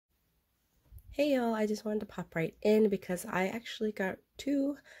Hey y'all, I just wanted to pop right in because I actually got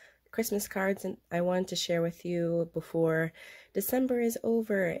 2 Christmas cards and I wanted to share with you before December is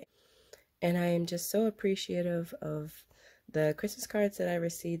over. And I am just so appreciative of the Christmas cards that I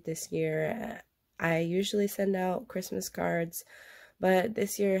received this year. I usually send out Christmas cards, but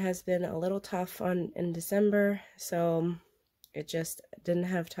this year has been a little tough in December, so it just didn't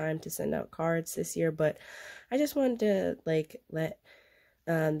have time to send out cards this year. But I just wanted to let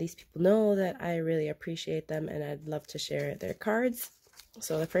these people know that I really appreciate them and I'd love to share their cards.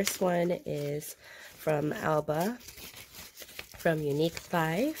 So the first one is from Elba from Unique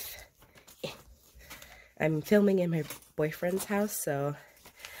Life. I'm filming in my boyfriend's house, so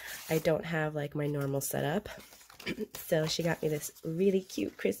I don't have like my normal setup. So she got me this really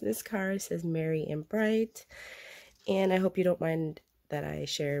cute Christmas card. It says Merry and Bright, and I hope you don't mind that I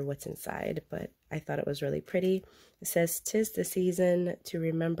share what's inside, but I thought it was really pretty. It says, "'Tis the season to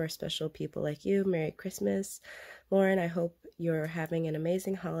remember special people like you. Merry Christmas. Lauren, I hope you're having an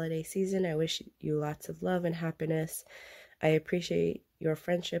amazing holiday season. I wish you lots of love and happiness. I appreciate your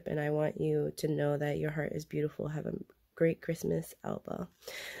friendship and I want you to know that your heart is beautiful. Have a great Christmas, Elba."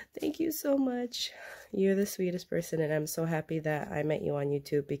 Thank you so much. You're the sweetest person, and I'm so happy that I met you on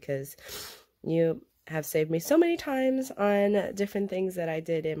YouTube because you have saved me so many times on different things that I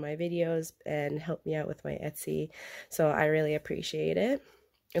did in my videos and helped me out with my Etsy. So I really appreciate it.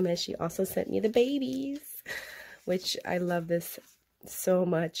 And then she also sent me the babies, which I love this so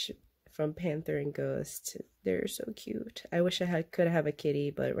much, from Panther and Ghost. They're so cute. I wish I could have a kitty,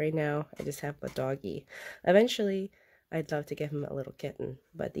 but right now I just have a doggy. Eventually, I'd love to give him a little kitten,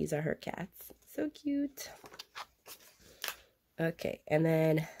 but these are her cats. So cute. Okay, and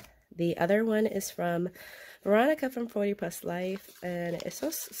then the other one is from Veronica from 40 Plus Life, and it's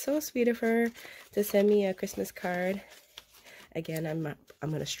so sweet of her to send me a Christmas card. Again, I'm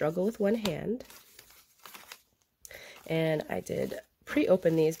gonna struggle with one hand, and I did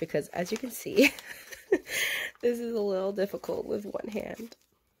pre-open these because, as you can see, this is a little difficult with one hand.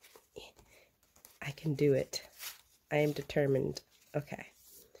 I can do it. I am determined. Okay,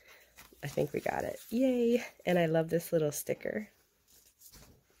 I think we got it. Yay! And I love this little sticker.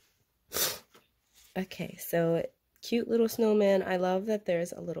 Okay, so cute little snowman. I love that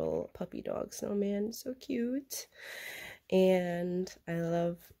there's a little puppy dog snowman. So cute. And I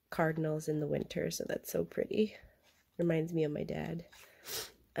love cardinals in the winter, so that's so pretty. Reminds me of my dad.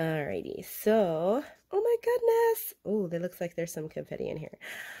 Alrighty, so, oh my goodness. Oh, it looks like there's some confetti in here.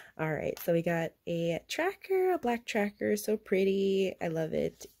 Alright, so we got a tracker, a black tracker, so pretty. I love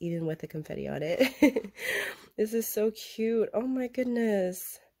it, even with the confetti on it. This is so cute. Oh my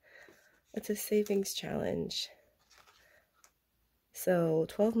goodness. It's a savings challenge. So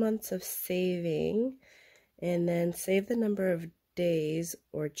 12 months of saving, and then save the number of days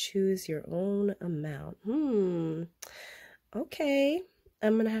or choose your own amount. Okay.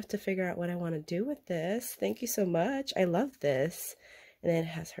 I'm gonna have to figure out what I want to do with this. Thank you so much. I love this. And then it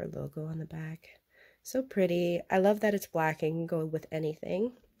has her logo on the back. So pretty. I love that it's black and can go with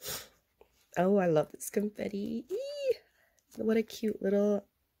anything. Oh, I love this confetti. Eee! What a cute little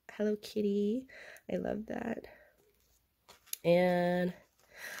Hello Kitty. I love that. And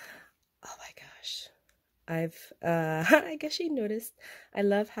oh my gosh, I guess she noticed I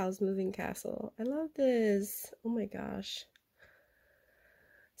love Howl's Moving Castle. I love this. Oh my gosh.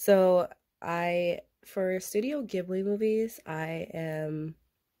 So for Studio Ghibli movies,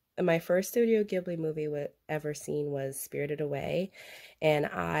 my first Studio Ghibli movie ever seen was Spirited Away, and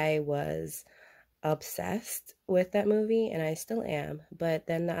I was obsessed with that movie, and I still am. But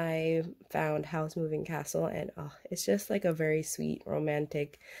then I found Howl's Moving Castle, and oh, it's just like a very sweet,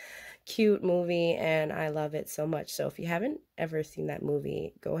 romantic, cute movie, and I love it so much. So if you haven't ever seen that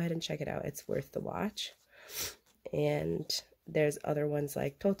movie, go ahead and check it out. It's worth the watch. And there's other ones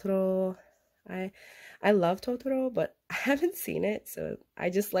like Totoro. I love Totoro, but I haven't seen it, so I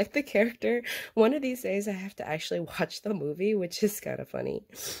just like the character. One of these days I have to actually watch the movie, which is kind of funny.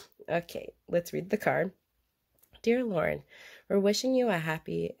 Okay, let's read the card. Dear Lauren, we're wishing you a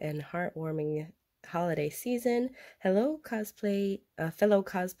happy and heartwarming holiday season. Hello, fellow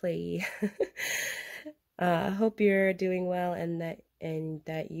cosplay. Hope you're doing well and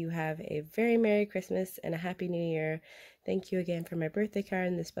that you have a very Merry Christmas and a Happy New Year. Thank you again for my birthday card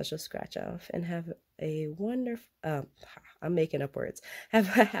and the special scratch off, and have a wonderful, I'm making up words. Have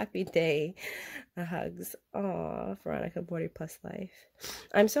a happy day. Hugs. Aw, Veronica, 40 Plus Life.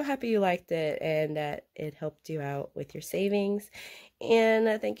 I'm so happy you liked it and that it helped you out with your savings.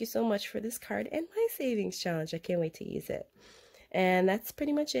 And thank you so much for this card and my savings challenge. I can't wait to use it. And that's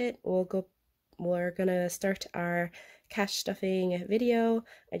pretty much it. We're gonna start our cash stuffing video.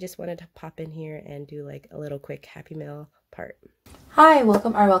 I just wanted to pop in here and do like a little quick Happy Mail part. Hi,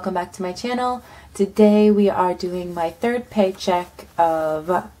 welcome back to my channel. Today we are doing my third paycheck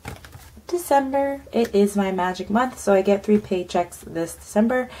of December. It is my magic month, so I get 3 paychecks this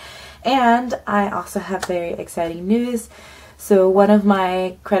December. And I also have very exciting news. So one of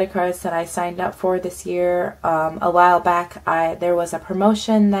my credit cards that I signed up for this year, a while back, there was a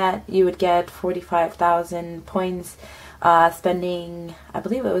promotion that you would get 45,000 points spending, I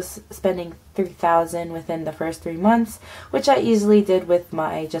believe it was spending 3,000 within the first 3 months, which I easily did with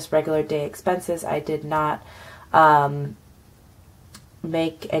my just regular day expenses. I did not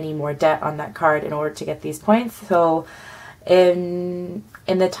make any more debt on that card in order to get these points. So in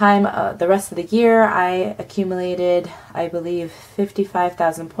the time, the rest of the year, I accumulated, I believe,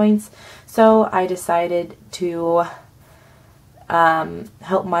 55,000 points. So I decided to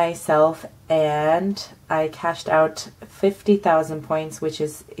help myself, and I cashed out 50,000 points, which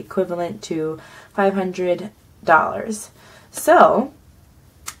is equivalent to $500. So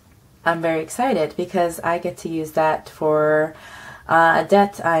I'm very excited because I get to use that for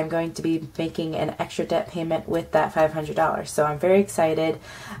debt. I'm going to be making an extra debt payment with that $500. So I'm very excited.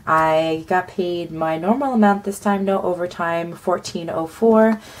 I got paid my normal amount this time, no overtime,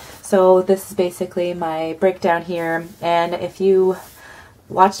 $14.04. So this is basically my breakdown here. And if you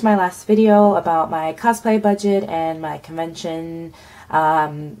watched my last video about my cosplay budget and my convention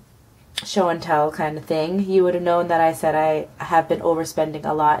show and tell kind of thing, you would have known that I said I have been overspending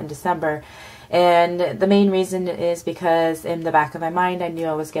a lot in December. And the main reason is because in the back of my mind, I knew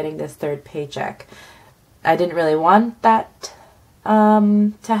I was getting this third paycheck. I didn't really want that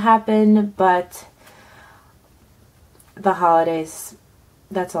to happen, but the holidays,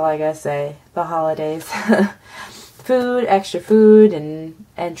 that's all I gotta say. The holidays. Food, extra food,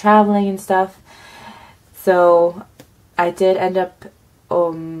 and traveling and stuff. So I did end up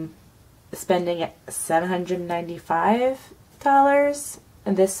spending $795.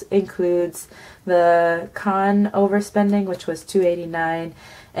 And this includes the con overspending, which was $289,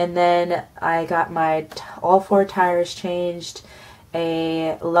 and then I got my all 4 tires changed,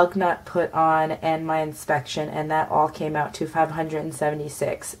 a lug nut put on, and my inspection, and that all came out to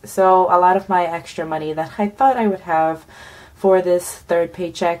 $576. So a lot of my extra money that I thought I would have for this third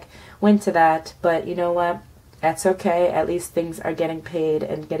paycheck went to that, but you know what? That's okay. At least things are getting paid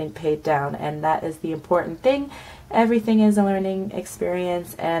and getting paid down, and that is the important thing. Everything is a learning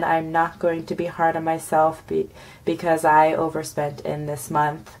experience, and I'm not going to be hard on myself because I overspent in this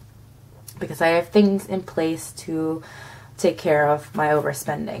month, because I have things in place to take care of my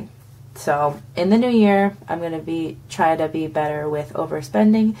overspending. So in the new year, I'm going to try to be better with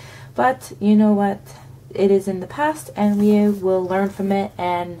overspending, but you know what? It is in the past, and we will learn from it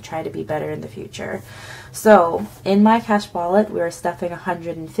and try to be better in the future. So in my cash wallet, we're stuffing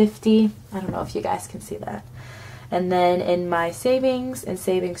 150. I don't know if you guys can see that. And then in my savings and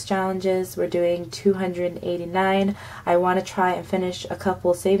savings challenges, we're doing 289. I want to try and finish a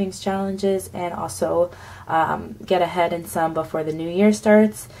couple savings challenges and also get ahead in some before the new year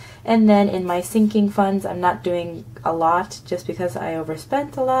starts. And then in my sinking funds, I'm not doing a lot just because I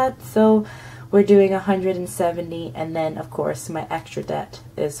overspent a lot. So we're doing 170, and then of course my extra debt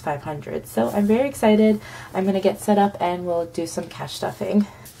is 500. So I'm very excited. I'm going to get set up and we'll do some cash stuffing.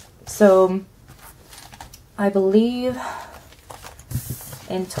 So I believe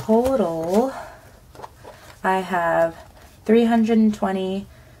in total I have 320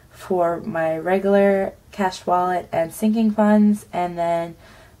 for my regular cash wallet and sinking funds, and then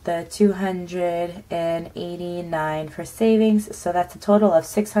the 289 for savings. So that's a total of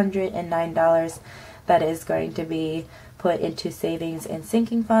 $609 that is going to be put into savings and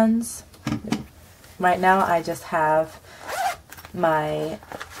sinking funds. Right now I just have my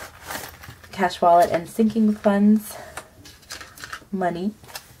cash wallet and sinking funds money.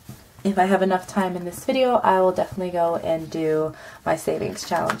 If I have enough time in this video, I will definitely go and do my savings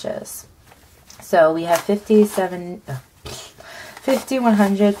challenges. So we have 50,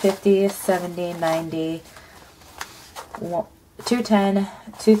 100, 50, 70, 90, 210,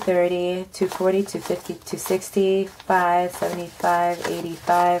 230, 240, 250, 260, 5, 75,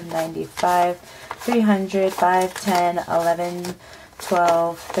 85, 95, 300, 5, 10, 11,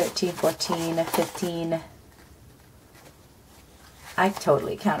 12, 13, 14, 15. I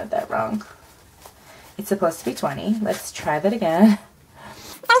totally counted that wrong. It's supposed to be 20. Let's try that again.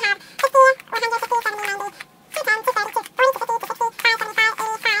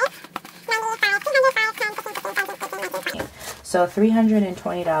 So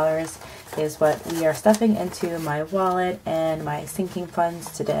 $320 is what we are stuffing into my wallet and my sinking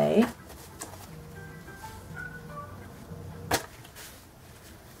funds today.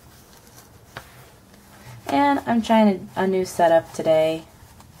 And I'm trying a new setup today.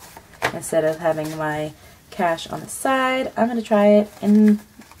 Instead of having my cash on the side, I'm going to try it in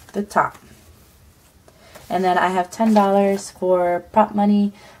the top. And then I have $10 for prop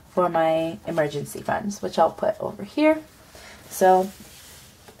money for my emergency funds, which I'll put over here. So,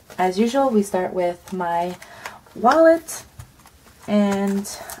 as usual, we start with my wallet. And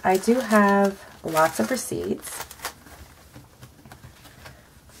I do have lots of receipts.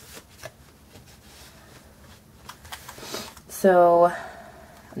 So,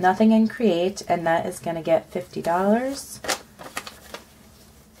 nothing in Create, and that is going to get $50.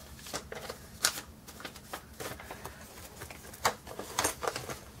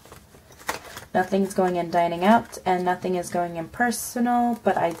 Nothing's going in dining out, and nothing is going in personal,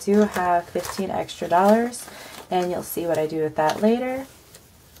 but I do have $15 extra, and you'll see what I do with that later.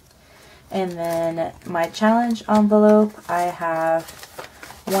 And then my challenge envelope, I have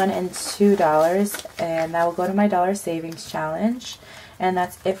 $1 and $2, and that will go to my dollar savings challenge. And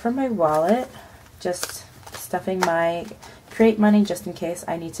that's it for my wallet. Just stuffing my Create money just in case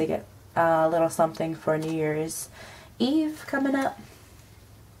I need to get a little something for New Year's Eve coming up.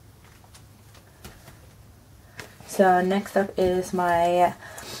 So next up is my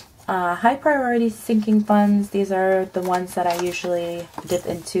high priority sinking funds. These are the ones that I usually dip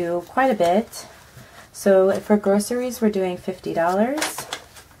into quite a bit. So for groceries, we're doing $50.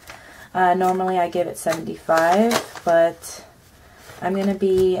 Normally I give it $75, but I'm going to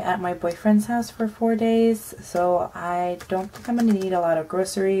be at my boyfriend's house for 4 days, so I don't think I'm going to need a lot of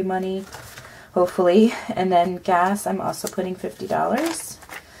grocery money, hopefully. And then gas, I'm also putting $50.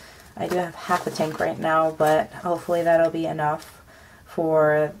 I do have half a tank right now, but hopefully that'll be enough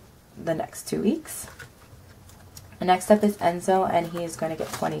for the next 2 weeks. Next up is Enzo, and he's going to get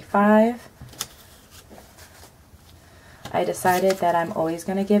 $25. I decided that I'm always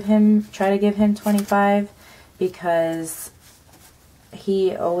going to try to give him $25 because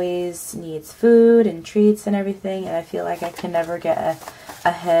he always needs food and treats and everything, and I feel like I can never get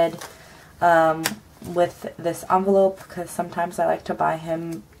ahead with this envelope because sometimes I like to buy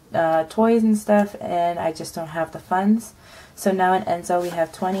him toys and stuff, and I just don't have the funds. So now in Enzo we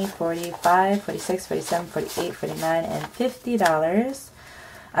have $20, $45, $46, $47, $48, $49, and $50.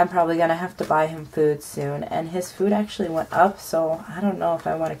 I'm probably going to have to buy him food soon, and his food actually went up, so I don't know if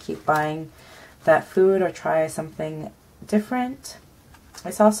I want to keep buying that food or try something different.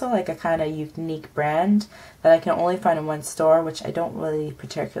 It's also like a kind of unique brand that I can only find in one store, which I don't really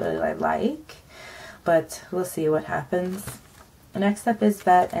particularly like, but we'll see what happens. Next up is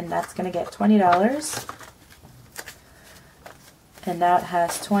vet, and that's going to get $20. And that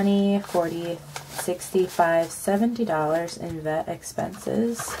has $20, $40, $65, $70 in vet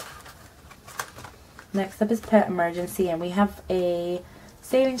expenses. Next up is pet emergency, and we have a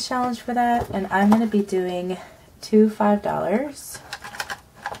savings challenge for that, and I'm going to be doing two $5.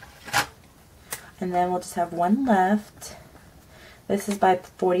 And then we'll just have one left. This is by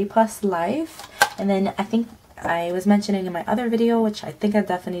 40 Plus Life. And then I think I was mentioning in my other video, which I think I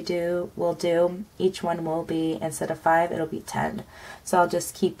definitely will do, each one will be, instead of 5, it'll be 10. So I'll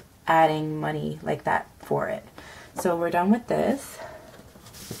just keep adding money like that for it. So we're done with this.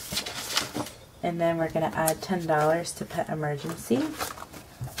 And then we're going to add $10 to pet emergency.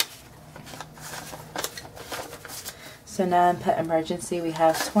 So now in pet emergency we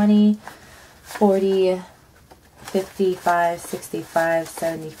have 20, 40, 55, 65,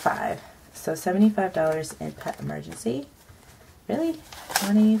 75. So $75 in pet emergency. Really?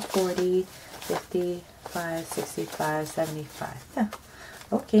 20, 40, 55, 65, 75. Yeah.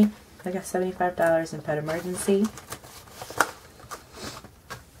 Okay. I got $75 in pet emergency.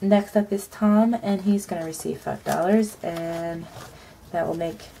 Next up is Tom, and he's going to receive $5, and that will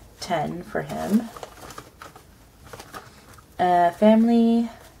make 10 for him. Family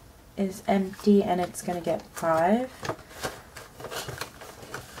is empty, and it's going to get 5.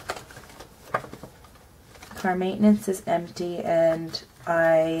 Car maintenance is empty, and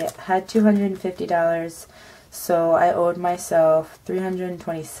I had $250, so I owed myself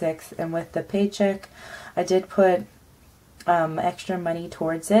 $326, and with the paycheck I did put extra money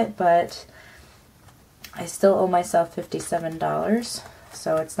towards it, but I still owe myself $57,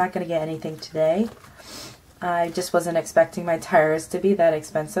 so it's not going to get anything today. I just wasn't expecting my tires to be that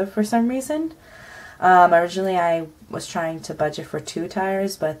expensive for some reason. Originally I was trying to budget for 2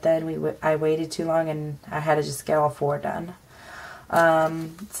 tires, but then I waited too long and I had to just get all 4 done.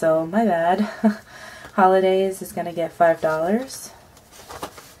 So my bad. Holidays is going to get $5,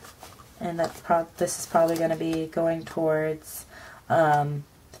 and this is probably going to be going towards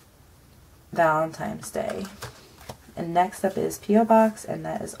Valentine's Day. And next up is P.O. Box, and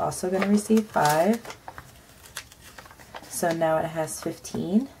that is also going to receive $5. So now it has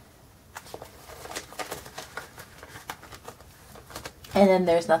 15. And then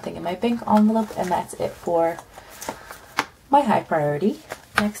there's nothing in my pink envelope, and that's it for my high priority.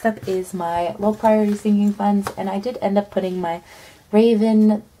 Next up is my low priority sinking funds, and I did end up putting my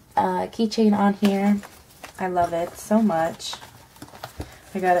Raven keychain on here. I love it so much.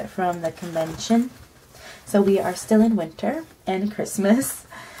 I got it from the convention. So we are still in winter and Christmas.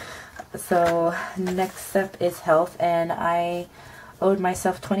 So next up is health, and I owed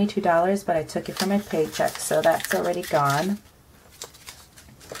myself $22, but I took it from my paycheck, so that's already gone.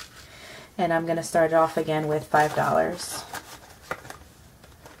 And I'm going to start it off again with $5.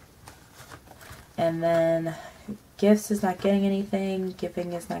 And then gifts is not getting anything.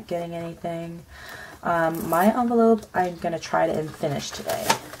 Giving is not getting anything. My envelope, I'm going to try to finish today.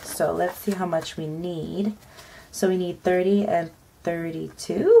 So let's see how much we need. So we need 30 and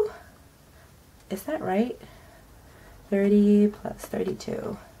 32. Is that right? 30 plus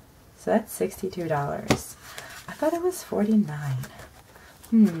 32. So that's $62. I thought it was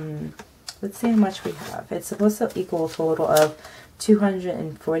 $49. Let's see how much we have. It's supposed to equal a total of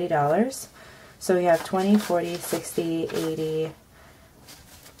 $240. So we have 20, 40, 60, 80,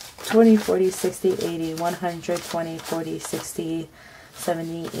 20, 40, 60, 80, 100, 20, 40, 60,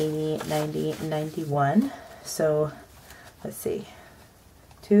 70, 80, 90, 91. So let's see.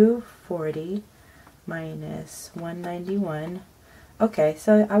 240 minus 191. Okay,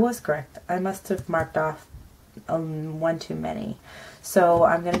 so I was correct. I must have marked off one too many. So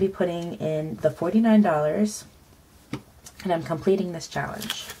I'm going to be putting in the $49, and I'm completing this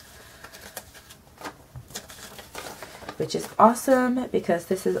challenge, which is awesome because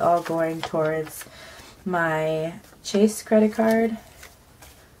this is all going towards my Chase credit card.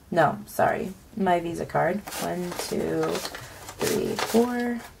 No, sorry, my Visa card. 1, 2, 3,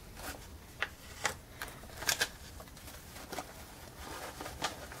 4.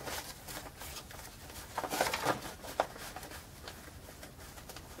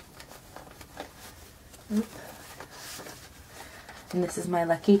 And this is my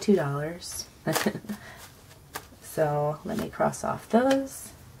lucky $2. So let me cross off those.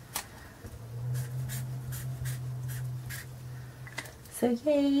 So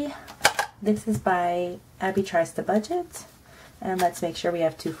yay! This is by Abby Tries to Budget. And let's make sure we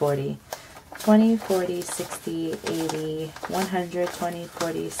have 240. 20, 40, 60, 80, 100, 20,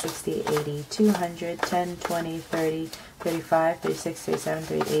 40, 60, 80, 200, 10, 20, 30, 35, 36, 37,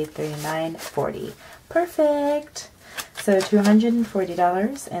 38, 39, 40. Perfect! So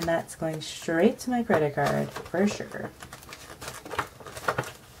 $240, and that's going straight to my credit card for sure.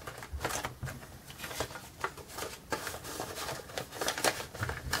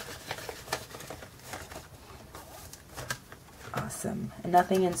 Awesome. And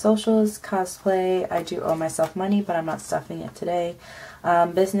nothing in socials, cosplay. I do owe myself money, but I'm not stuffing it today.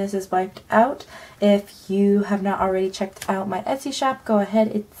 Business is wiped out. If you have not already checked out my Etsy shop, go ahead.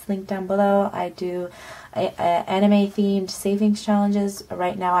 It's linked down below. I do anime themed savings challenges.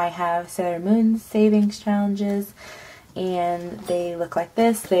 Right now I have Sailor Moon savings challenges, and they look like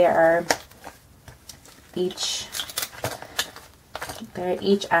this. They're each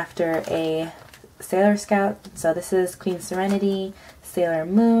after a Sailor Scout. So this is Queen Serenity, Sailor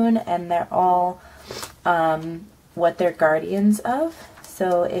Moon, and they're all what they're guardians of.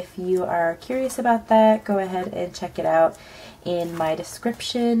 So if you are curious about that, go ahead and check it out in my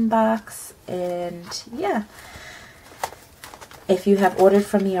description box. And yeah, if you have ordered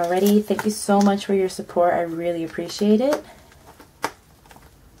from me already, thank you so much for your support. I really appreciate it.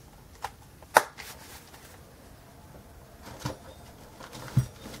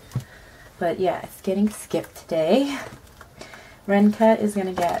 But yeah, it's getting skipped today. Ren Kat is going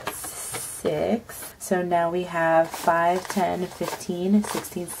to get 6. So now we have 5, 10, 15,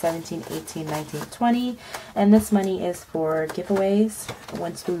 16, 17, 18, 19, 20. And this money is for giveaways.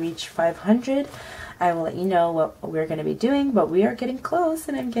 Once we reach 500, I will let you know what we're going to be doing. But we are getting close,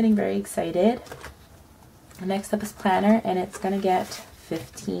 and I'm getting very excited. Next up is planner, and it's going to get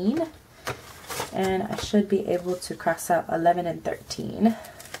 15. And I should be able to cross out 11 and 13.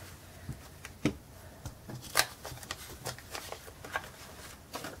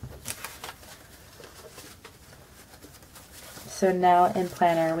 So now in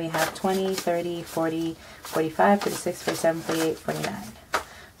planner we have 20, 30, 40, 45, 46, 47, 48, 49.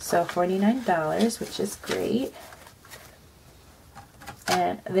 So $49, which is great.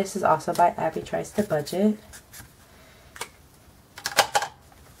 And this is also by Abby Tries to Budget.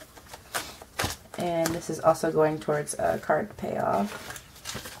 And this is also going towards a card payoff.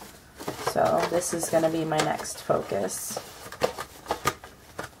 So this is going to be my next focus,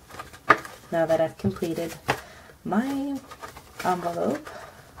 now that I've completed my envelope.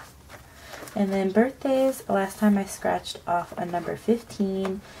 And then birthdays, last time I scratched off a number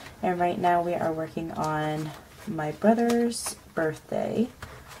 15, and right now we are working on my brother's birthday.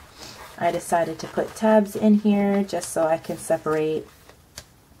 I decided to put tabs in here just so I can separate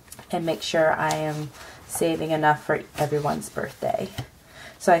and make sure I am saving enough for everyone's birthday.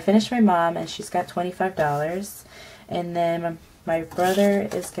 So I finished my mom, and she's got $25, and then my brother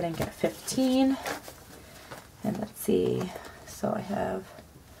is gonna get 15. And let's see, so I have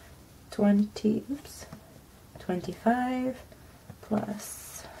 25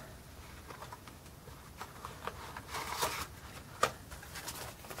 plus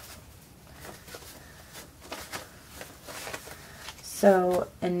so,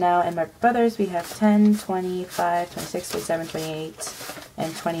 and now in my brothers we have 10, 25, 26, 27, 28,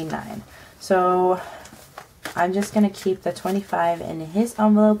 and 29. So I'm just going to keep the 25 in his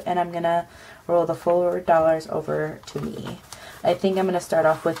envelope, and I'm going to roll the $4 over to me. I think I'm going to start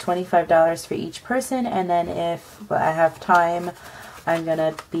off with $25 for each person, and then if I have time, I'm going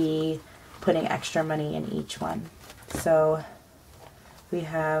to be putting extra money in each one. So we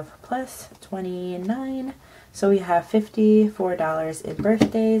have plus 29, so we have $54 in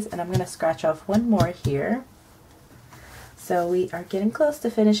birthdays, and I'm going to scratch off one more here. So we are getting close to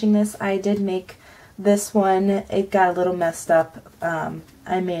finishing this. I did make this one, it got a little messed up.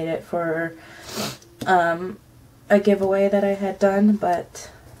 I made it for a giveaway that I had done, but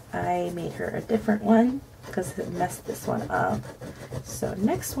I made her a different one because it messed this one up. So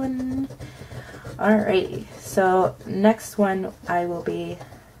next one, alrighty, so next one I will be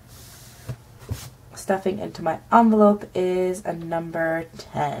stuffing into my envelope is a number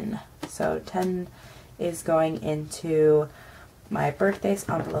 10. So 10 is going into my birthday's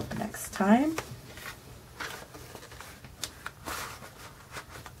envelope next time.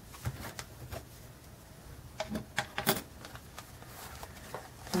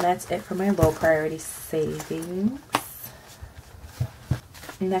 And that's it for my low priority savings.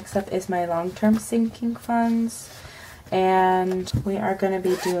 Next up is my long-term sinking funds, and we are going to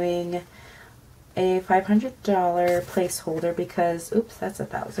be doing a $500 placeholder because, oops, that's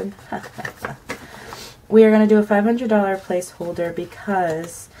 $1,000. We are going to do a $500 placeholder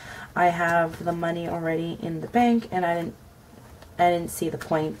because I have the money already in the bank, and I didn't see the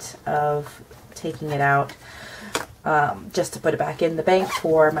point of taking it out just to put it back in the bank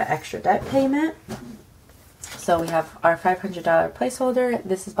for my extra debt payment. So we have our $500 placeholder.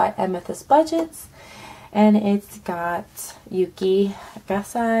 This is by Amethyst Budgets, and it's got Yuki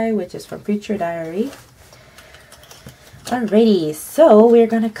Gasai, which is from Future Diary. Alrighty, so we're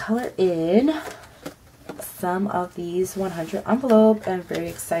going to color in some of these 100 envelope. I'm very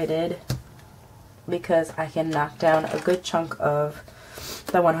excited because I can knock down a good chunk of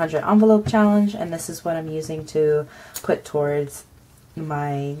the 100 envelope challenge, and this is what I'm using to put towards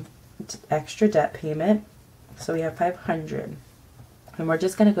my extra debt payment. So we have 500, and we're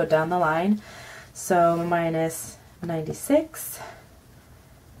just going to go down the line. So minus 96,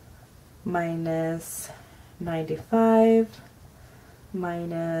 minus 95,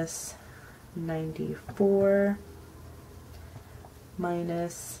 minus 94,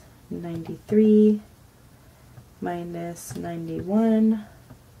 minus 93, minus 91.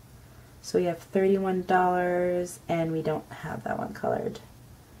 So we have $31, and we don't have that one colored.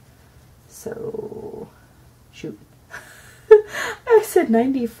 So, shoot. I said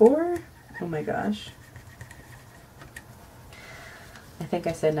 94? Oh my gosh. I think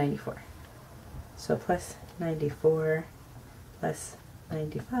I said 94. So plus 94, plus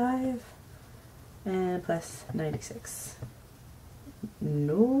 95, and plus 96.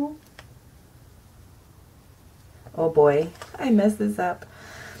 No. Oh boy, I messed this up.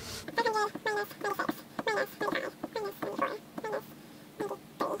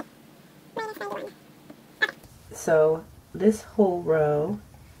 So this whole row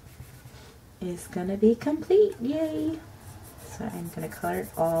is gonna be complete, yay! So I'm gonna color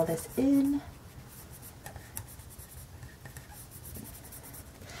all this in.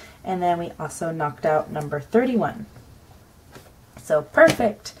 And then we also knocked out number 31. So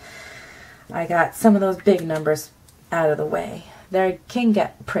perfect! I got some of those big numbers out of the way. They can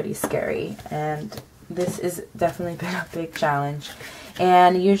get pretty scary, and this has definitely been a big challenge.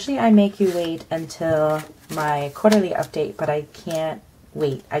 And usually I make you wait until my quarterly update, but I can't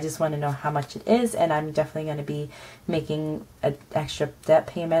wait. I just want to know how much it is, and I'm definitely going to be making an extra debt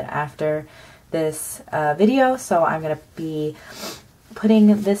payment after this video, so I'm going to be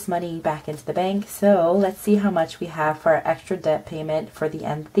putting this money back into the bank. So let's see how much we have for our extra debt payment for the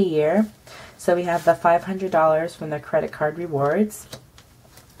end of the year. So we have the $500 from the credit card rewards.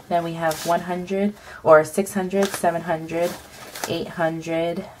 Then we have 100 or 600, 700,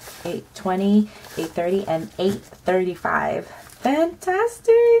 800, 820, 830, and 835.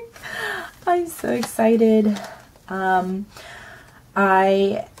 Fantastic! I'm so excited. I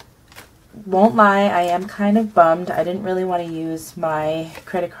won't lie, I am kind of bummed. I didn't really want to use my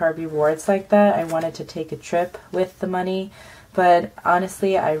credit card rewards like that. I wanted to take a trip with the money, but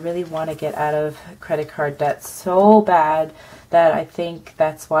honestly, I really want to get out of credit card debt so bad that I think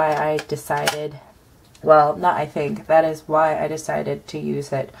that's why I decided, well, not I think, that is why I decided to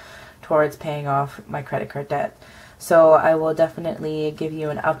use it towards paying off my credit card debt. So I will definitely give you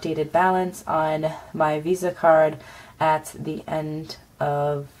an updated balance on my Visa card at the end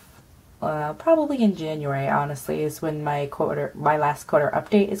of probably in January, honestly, is when my last quarter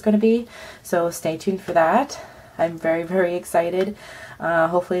update is going to be. So stay tuned for that. I'm very, very excited.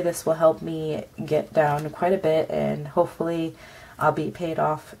 Hopefully this will help me get down quite a bit, and hopefully I'll be paid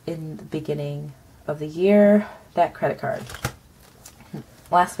off in the beginning of the year, that credit card.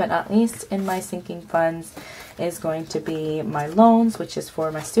 Last but not least, in my sinking funds is going to be my loans, which is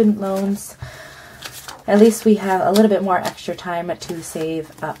for my student loans. At least we have a little bit more extra time to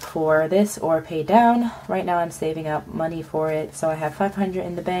save up for this or pay down. Right now I'm saving up money for it, so I have 500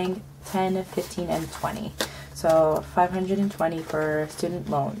 in the bank, 10, 15, and 20. So 520 for student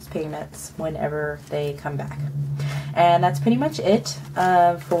loans payments whenever they come back. And that's pretty much it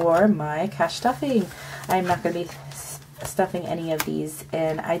for my cash stuffing. I'm not going to be stuffing any of these,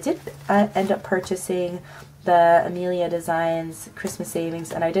 and I did end up purchasing the Amelia Designs Christmas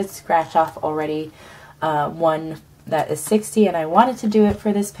Savings, and I did scratch off already one that is 60, and I wanted to do it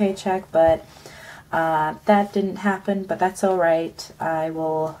for this paycheck, but that didn't happen, but that's alright. I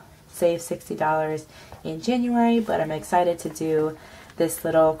will save $60 in January, but I'm excited to do this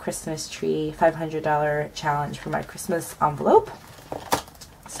little Christmas tree $500 challenge for my Christmas envelope.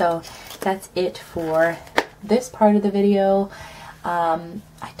 So that's it for this part of the video.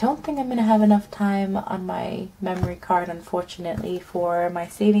 I don't think I'm going to have enough time on my memory card, unfortunately, for my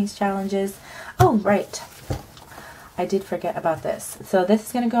savings challenges. Oh, right. I did forget about this. So this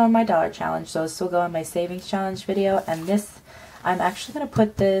is going to go on my dollar challenge. So this will go on my savings challenge video. And this, I'm actually going to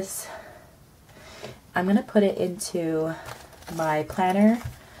put this, I'm going to put it into my planner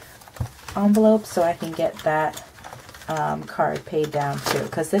envelope so I can get that card paid down too.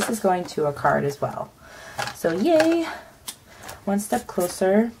 Because this is going to a card as well. So yay! One step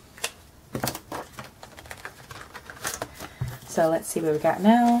closer. So let's see what we got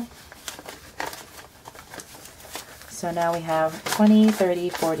now. So now we have 20, 30,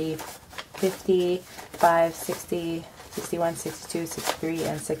 40, 50, 5, 60, 61, 62, 63,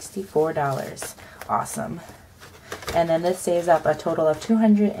 and $64. Awesome. And then this saves up a total of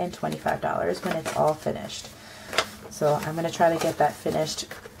 $225 when it's all finished. So I'm going to try to get that finished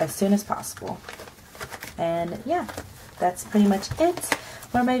as soon as possible. And yeah, that's pretty much it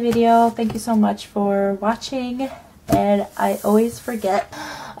for my video. Thank you so much for watching. And I always forget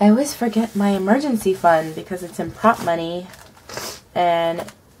my emergency fund because it's in prop money and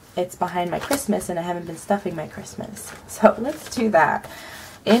it's behind my Christmas and I haven't been stuffing my Christmas. So let's do that.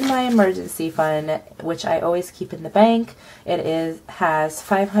 In my emergency fund, which I always keep in the bank, it has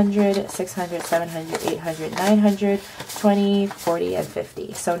 500, 600, 700, 800, 900, 20, 40, and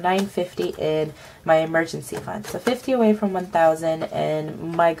 50. So 950 in my emergency fund. So 50 away from 1,000,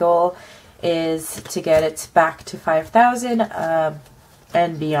 and my goal is to get it back to 5,000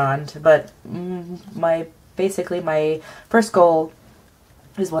 and beyond. But basically my first goal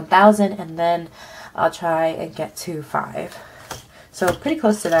is 1,000, and then I'll try and get to 5. So pretty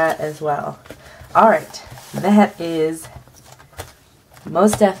close to that as well. Alright, that is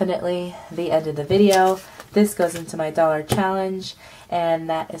most definitely the end of the video. This goes into my dollar challenge, and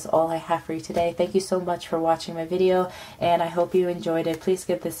that is all I have for you today. Thank you so much for watching my video, and I hope you enjoyed it. Please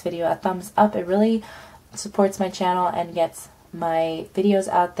give this video a thumbs up. It really supports my channel and gets my videos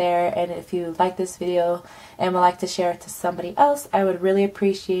out there. And if you like this video and would like to share it to somebody else, I would really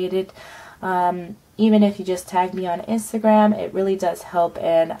appreciate it. Even if you just tag me on Instagram, it really does help,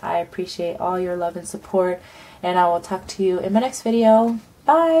 and I appreciate all your love and support, and I will talk to you in my next video.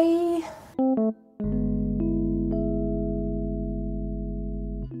 Bye!